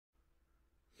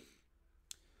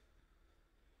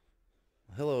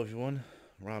Hello, everyone.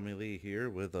 Rommie Lee here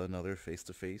with another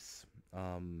face-to-face.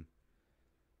 Um,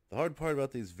 the hard part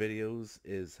about these videos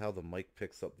is how the mic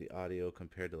picks up the audio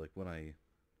compared to like when I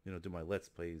do my Let's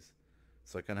Plays.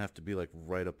 So I kind of have to be like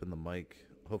right up in the mic.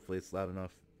 Hopefully it's loud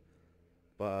enough.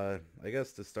 But I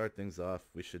guess to start things off,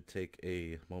 we should take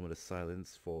a moment of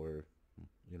silence for,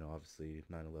 obviously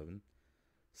 9/11.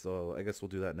 So I guess we'll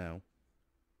do that now.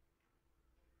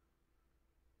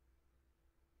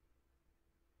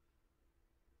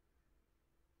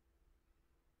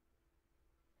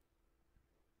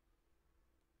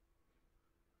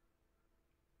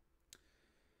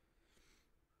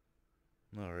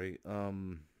 All right.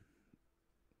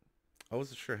 I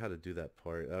wasn't sure how to do that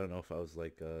part. I don't know if I was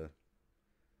like it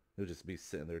would just be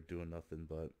sitting there doing nothing,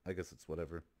 but I guess it's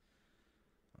whatever.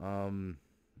 Um,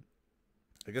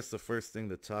 I guess the first thing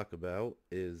to talk about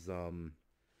is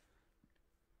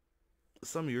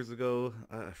some years ago,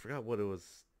 I forgot what it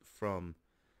was from,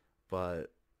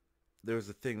 but there was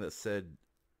a thing that said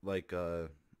like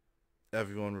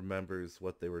everyone remembers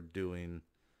what they were doing,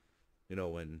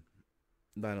 when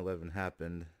 9/11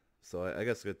 happened. So I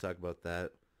guess I could talk about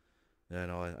that. And I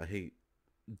know I hate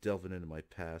delving into my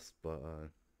past, but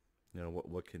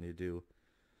what can you do?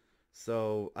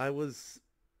 So I was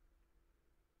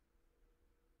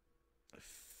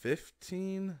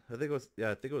 15. I think it was,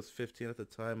 yeah, I think it was 15 at the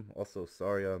time. Also,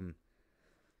 sorry,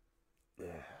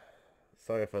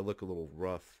 sorry if I look a little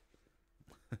rough.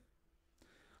 I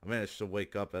managed to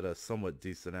wake up at a somewhat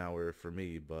decent hour for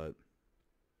me, but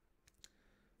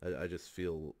I just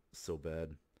feel so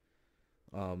bad.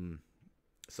 Um,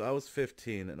 so I was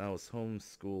 15 and I was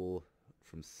homeschool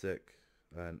from sick,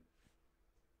 and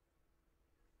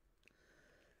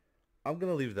I'm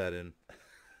gonna leave that in.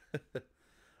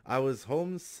 I was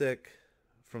homesick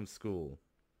from school.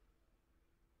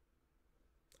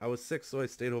 I was sick, so I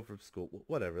stayed home from school.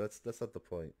 Whatever. That's not the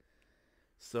point.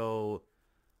 So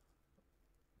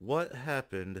what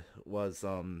happened was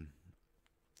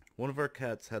one of our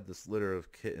cats had this litter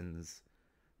of kittens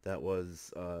that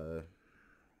was I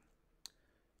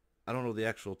don't know the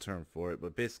actual term for it,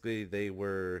 but basically they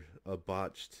were a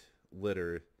botched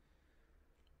litter,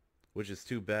 which is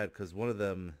too bad because one of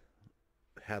them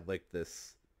had like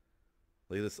this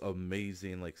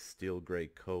amazing like steel gray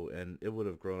coat, and it would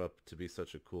have grown up to be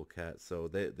such a cool cat. So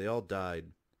they all died,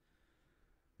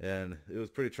 and it was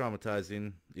pretty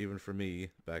traumatizing even for me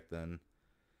back then.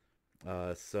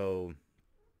 So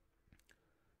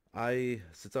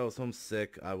since I was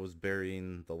homesick, I was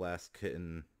burying the last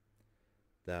kitten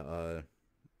that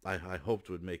I hoped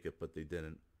would make it, but they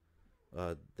didn't.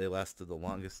 They lasted the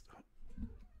longest.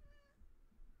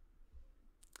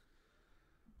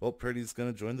 Well, Purdy's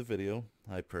gonna join the video.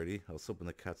 Hi, Purdy. I was hoping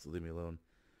the cats would leave me alone.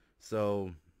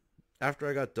 So after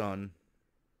I got done,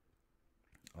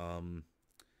 um,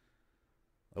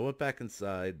 I went back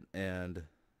inside and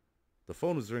the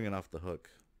phone was ringing off the hook,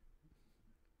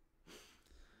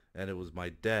 and it was my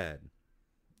dad.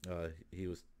 He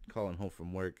was calling home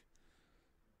from work.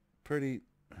 Purdy,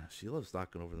 she loves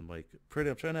knocking over the mic. Purdy,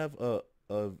 I'm trying to have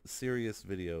a serious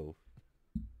video.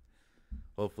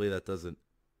 Hopefully that doesn't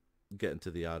get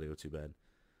into the audio too bad.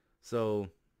 So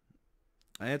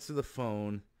I answer the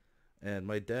phone, and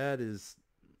my dad is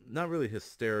not really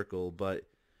hysterical, but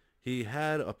he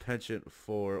had a penchant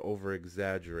for over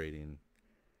exaggerating.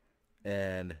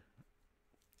 And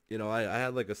I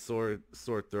had like a sore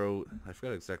throat. I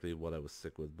forgot exactly what I was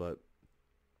sick with, but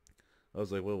I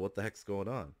was like, well, what the heck's going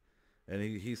on? And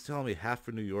he's telling me half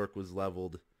of New York was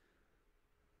leveled,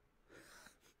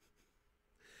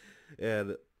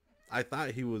 and I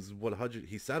thought he was 100.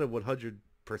 He sounded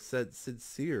 100%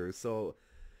 sincere. So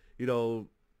you know,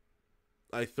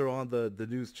 I throw on the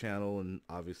news channel, and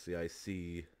obviously I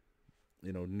see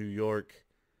New York,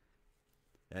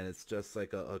 and it's just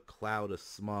like a cloud of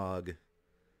smog,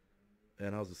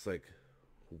 and I was just like,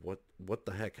 what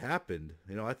the heck happened?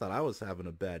 I thought I was having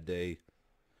a bad day.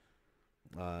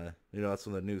 That's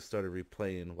when the news started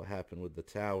replaying what happened with the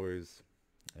towers,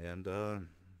 and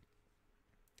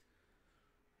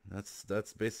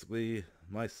that's basically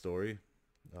my story.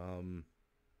 Um,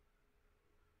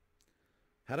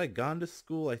 had I gone to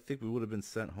school, I think we would have been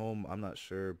sent home. I'm not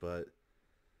sure, but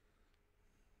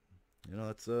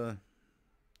that's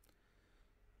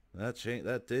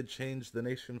that did change the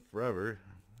nation forever.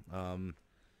 Um,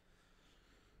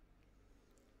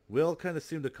 we all kind of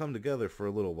seemed to come together for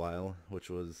a little while, which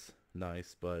was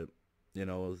nice, but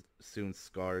soon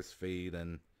scars fade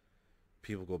and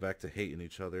people go back to hating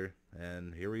each other,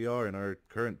 and here we are in our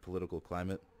current political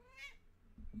climate.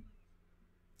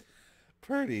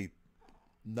 Purdy,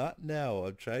 not now.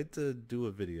 I'm trying to do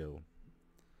a video.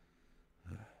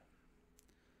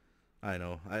 I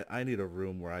know. I need a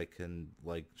room where I can,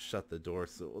 like, shut the door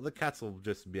so the cats will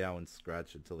just meow and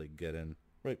scratch until they get in.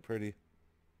 Right, pretty?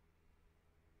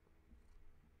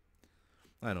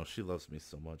 I know, she loves me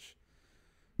so much.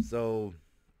 So,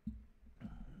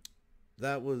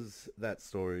 that was that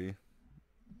story.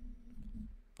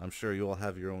 I'm sure you all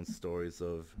have your own stories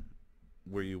of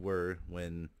where you were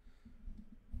when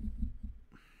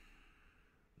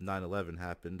 9/11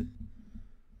 happened.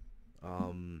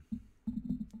 Um,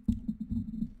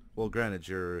 well, granted,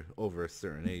 you're over a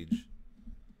certain age.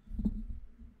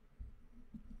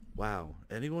 Wow,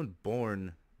 anyone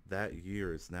born that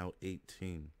year is now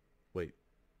 18. Wait,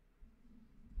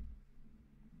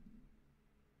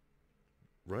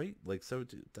 right? Like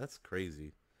 17? That's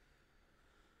crazy.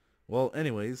 Well,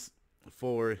 anyways,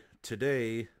 for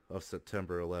today of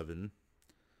September 11,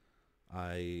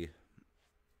 I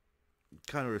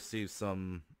kind of received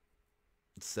some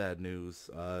sad news.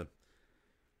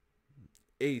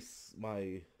 Ace,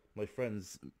 my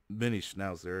friend's mini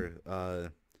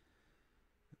schnauzer,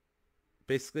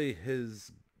 basically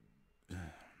his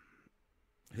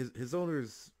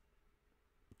owner's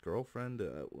girlfriend.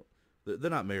 They're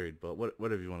not married, but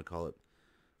whatever you want to call it.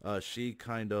 She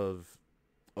kind of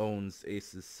owns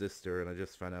Ace's sister, and I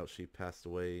just found out she passed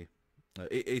away.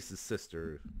 Ace's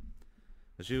sister.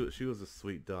 She was a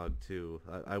sweet dog too.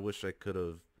 I wish I could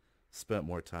have spent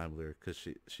more time with her because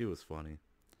she was funny.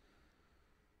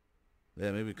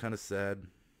 Yeah, maybe kind of sad.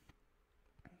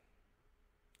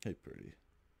 Hey, pretty.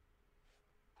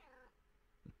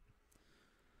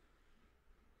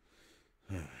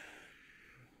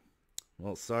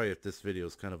 Well, sorry if this video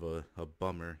is kind of a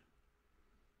bummer,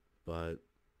 but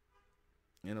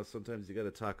sometimes you got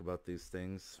to talk about these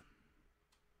things.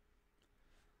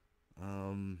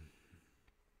 Um,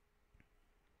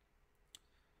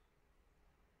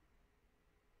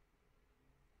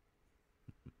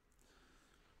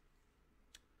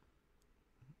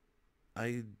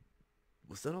 I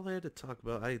was that all I had to talk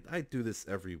about? I do this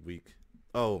every week.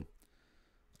 Oh,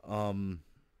 um,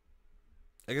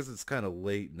 I guess it's kind of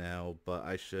late now, but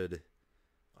I should.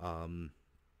 Um,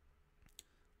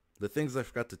 the things I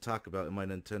forgot to talk about in my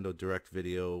Nintendo Direct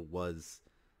video was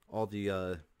all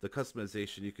the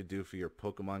customization you could do for your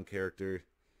Pokemon character.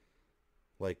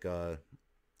 Like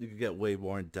you could get way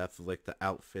more in depth of like the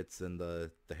outfits and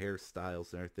the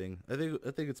hairstyles and everything.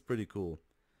 I think it's pretty cool.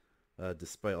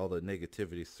 Despite all the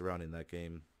negativity surrounding that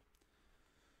game.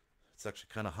 It's actually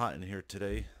kind of hot in here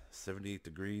today, 78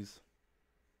 degrees.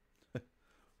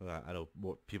 I know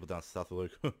more people down south are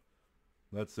like,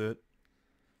 that's it.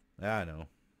 Yeah, I know.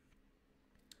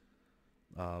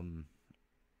 Um,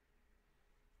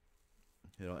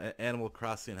 Animal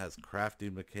Crossing has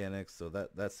crafting mechanics, so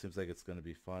that seems like it's going to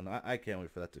be fun. I can't wait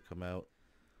for that to come out.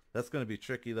 That's going to be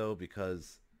tricky though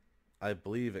because I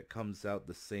believe it comes out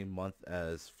the same month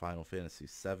as Final Fantasy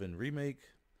VII Remake.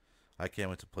 I can't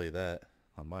wait to play that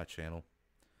on my channel.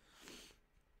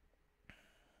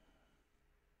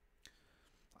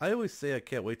 I always say I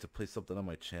can't wait to play something on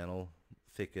my channel,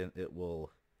 thinking it will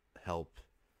help,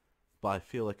 but I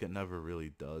feel like it never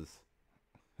really does.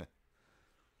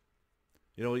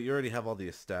 You already have all the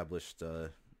established,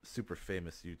 super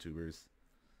famous YouTubers,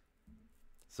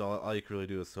 so all you can really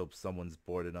do is hope someone's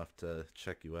bored enough to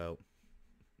check you out.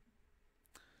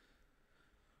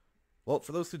 Well,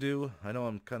 for those who do, I know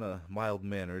I'm kind of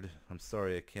mild-mannered. I'm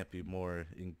sorry I can't be more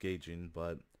engaging,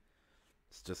 but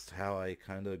it's just how I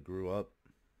kind of grew up.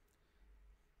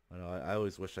 I know I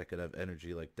always wish I could have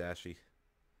energy like Dashy.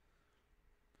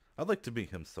 I'd like to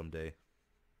meet him someday.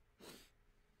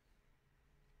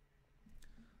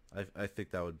 I think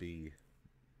that would be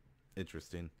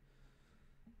interesting.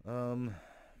 Um,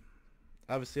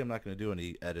 Obviously I'm not going to do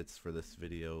any edits for this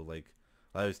video. Like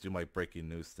I always do my breaking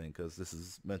news thing because this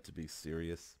is meant to be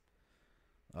serious.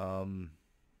 Um,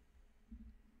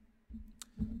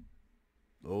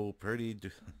 oh, Purdy,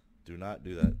 do not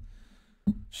do that.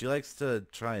 She likes to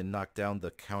try and knock down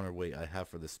the counterweight I have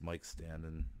for this mic stand,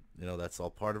 and that's all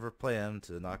part of her plan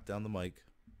to knock down the mic.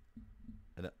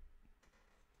 And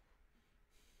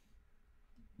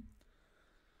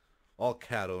all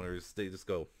cat owners, they just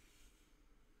go,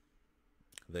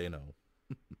 they know.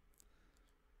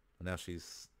 And now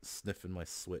she's sniffing my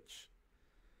Switch.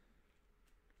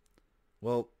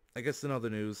 Well, I guess in other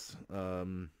news,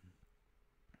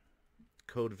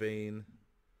 Code Vein.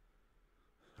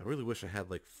 I really wish I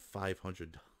had like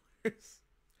 $500.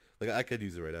 Like I could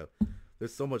use it right now.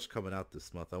 There's so much coming out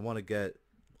this month. I want to get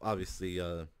obviously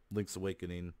Link's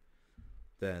Awakening.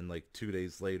 Then like 2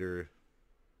 days later,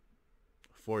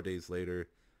 4 days later,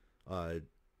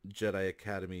 Jedi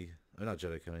Academy. Not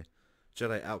Jedi Academy.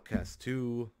 Jedi Outcast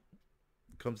 2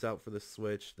 comes out for the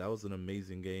Switch. That was an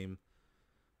amazing game.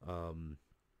 And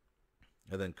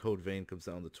then Code Vein comes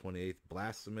out on the 28th.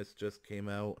 Blasphemous just came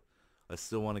out. I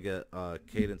still want to get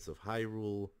Cadence of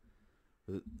Hyrule.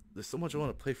 There's so much I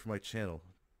want to play for my channel.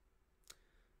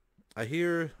 I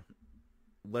hear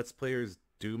Let's Players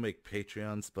do make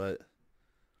Patreons, but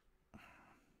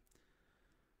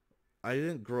I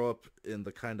didn't grow up in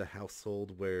the kind of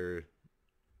household where,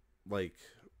 like,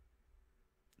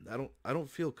 I don't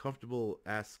feel comfortable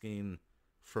asking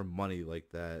for money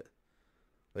like that.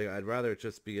 Like, I'd rather it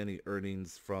just be any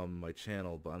earnings from my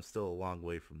channel, but I'm still a long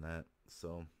way from that.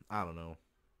 So, I don't know.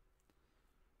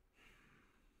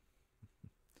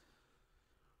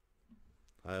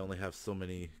 I only have so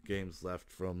many games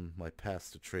left from my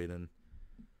past to trade in.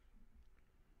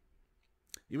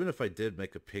 Even if I did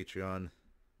make a Patreon,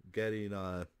 getting,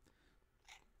 hi,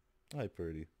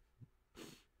 Purdy.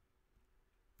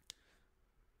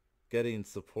 Getting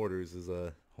supporters is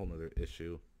a whole nother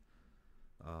issue.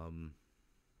 I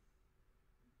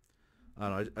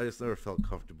don't know, I just never felt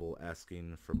comfortable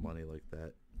asking for money like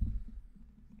that.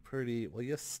 Purdy, will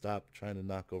you stop trying to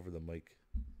knock over the mic?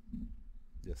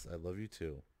 Yes, I love you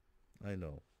too. I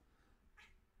know.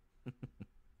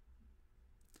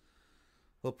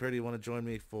 Well, Purdy, you want to join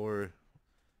me for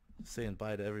saying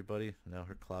bye to everybody? Now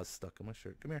her claw's stuck on my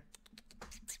shirt. Come here.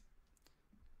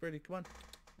 Purdy, come on.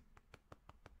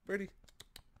 Purdy.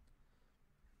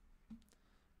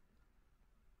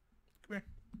 Come here.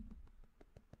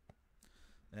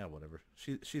 Yeah, whatever.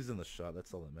 She's in the shot.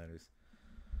 That's all that matters.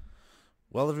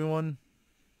 Well, everyone.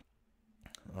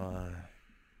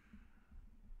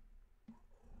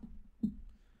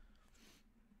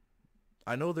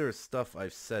 I know there's stuff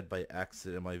I've said by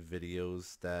accident in my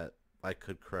videos that I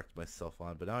could correct myself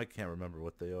on, but now I can't remember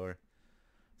what they are.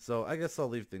 So I guess I'll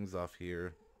leave things off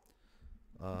here.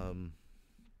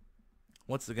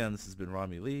 Once again, this has been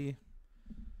Rommie Lee.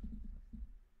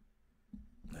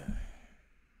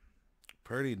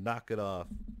 Purdy, knock it off.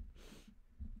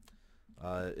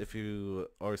 If you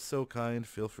are so kind,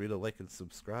 feel free to like and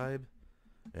subscribe.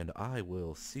 And I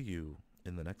will see you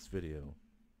in the next video.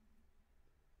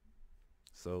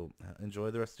 So enjoy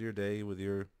the rest of your day with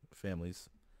your families.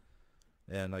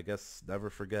 And I guess never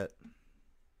forget.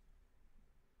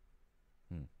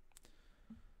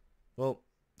 Well,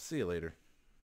 see you later.